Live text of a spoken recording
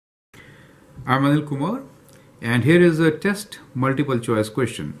I'm Anil Kumar, and here is a test multiple choice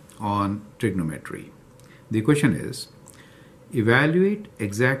question on trigonometry. The question is, evaluate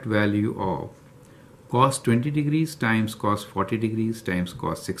exact value of cos 20 degrees times cos 40 degrees times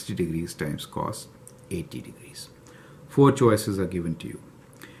cos 60 degrees times cos 80 degrees. Four choices are given to you.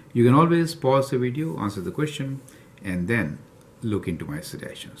 You can always pause the video, answer the question, and then look into my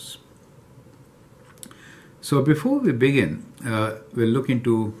suggestions. So before we begin, we'll look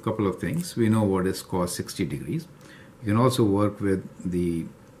into a couple of things. We know what is cos 60 degrees. You can also work with the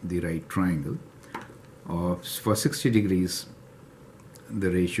right triangle. For 60 degrees, the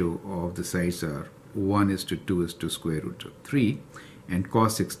ratio of the sides are 1:2 is to square root of 3, and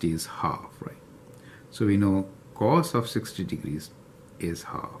cos 60 is half, right? So we know cos of 60 degrees is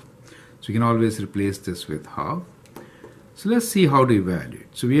half. So you can always replace this with half. So let's see how to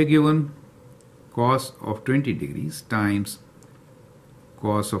evaluate. So we are given cos of 20 degrees times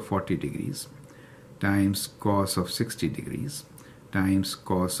cos of 40 degrees times cos of 60 degrees times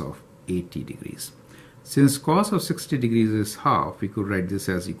cos of 80 degrees. Since cos of 60 degrees is half, we could write this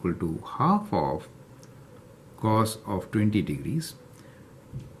as equal to half of cos of 20 degrees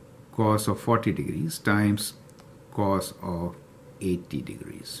cos of 40 degrees times cos of 80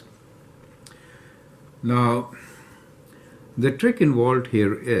 degrees. Now, the trick involved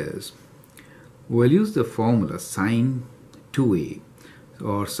here is we'll use the formula sine 2a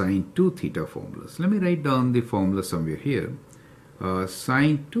or sine 2 theta formulas. Let me write down the formula somewhere here.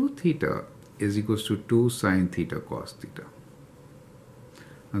 Sine 2 theta is equals to 2 sine theta cos theta.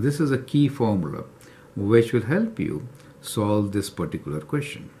 Now this is a key formula which will help you solve this particular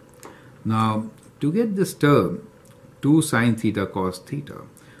question. Now to get this term 2 sine theta cos theta,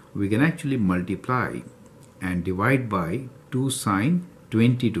 we can actually multiply and divide by 2 sine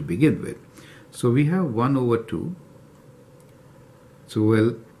 20 to begin with. So we have 1 over 2.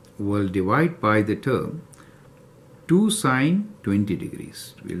 So we'll divide by the term 2 sine 20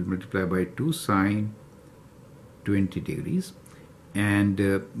 degrees. We'll multiply by 2 sine 20 degrees, and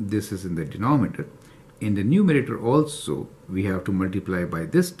this is in the denominator. In the numerator also we have to multiply by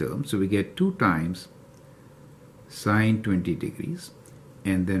this term, so we get 2 times sine 20 degrees,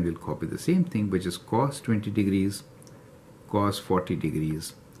 and then we'll copy the same thing, which is cos 20 degrees, cos 40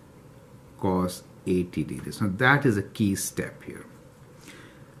 degrees, cos 80 degrees. Now that is a key step here.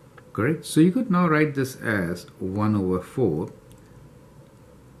 Correct? So you could now write this as 1 over 4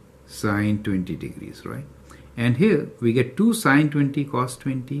 sine 20 degrees, right? And here we get 2 sine 20 cos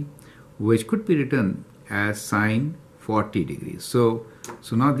 20, which could be written as sine 40 degrees. So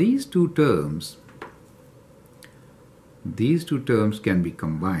now these two terms can be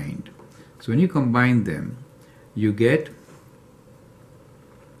combined. So when you combine them, you get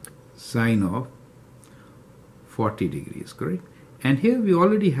sine of 40 degrees, correct? And here we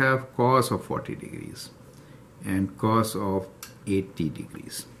already have cos of 40 degrees and cos of 80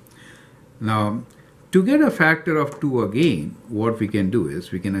 degrees. Now, to get a factor of 2 again, what we can do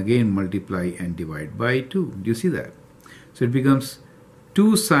is we can again multiply and divide by 2. Do you see that? So it becomes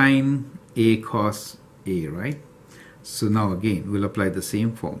 2 sine a cos a, right? So now again, we'll apply the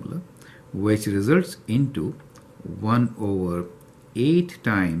same formula, which results into 1 over 8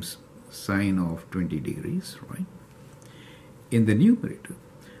 times sine of 20 degrees, right? In the numerator,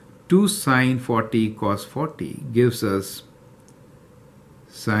 2 sine 40 cos 40 gives us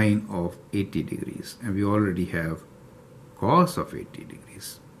sine of 80 degrees, and we already have cos of 80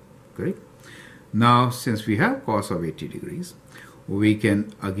 degrees, correct? Now, since we have cos of 80 degrees, we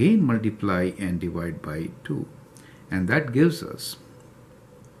can again multiply and divide by 2, and that gives us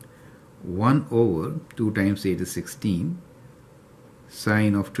 1 over 2 times 8 is 16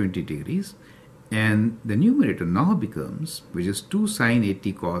 sine of 20 degrees, and the numerator now becomes, which is 2 sine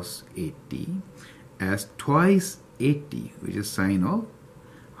 80 cos 80, as twice 80, which is sine of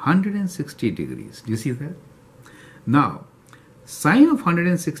 160 degrees. Do you see that? Now, sine of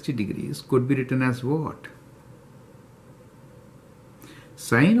 160 degrees could be written as what?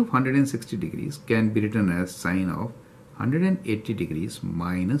 Sine of 160 degrees can be written as sine of 180 degrees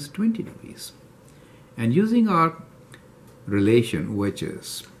minus 20 degrees. And using our relation, which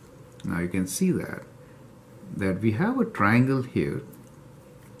is, now you can see that we have a triangle here.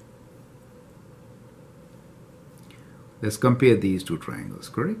 Let's compare these two triangles,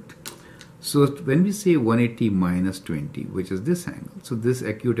 correct? So when we say 180 minus 20, which is this angle, so this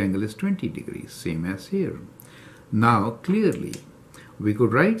acute angle is 20 degrees, same as here. Now clearly we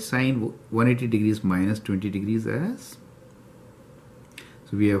could write sine 180 degrees minus 20 degrees as,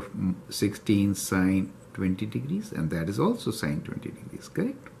 so we have 16 sine 20 degrees, and that is also sine 20 degrees,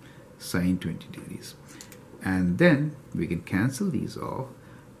 correct? Sine 20 degrees. And then we can cancel these off,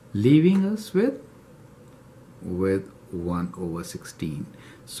 leaving us with 1 over 16.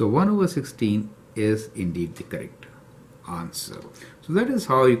 So 1 over 16 is indeed the correct answer. So that is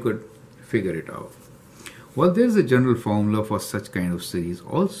how you could figure it out. Well, there's a general formula for such kind of series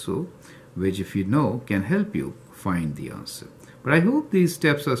also, which if you know can help you find the answer. But I hope these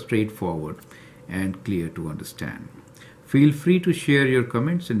steps are straightforward and clear to understand. Feel free to share your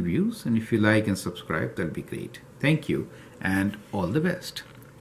comments and views, and if you like and subscribe, that'll be great. Thank you and all the best.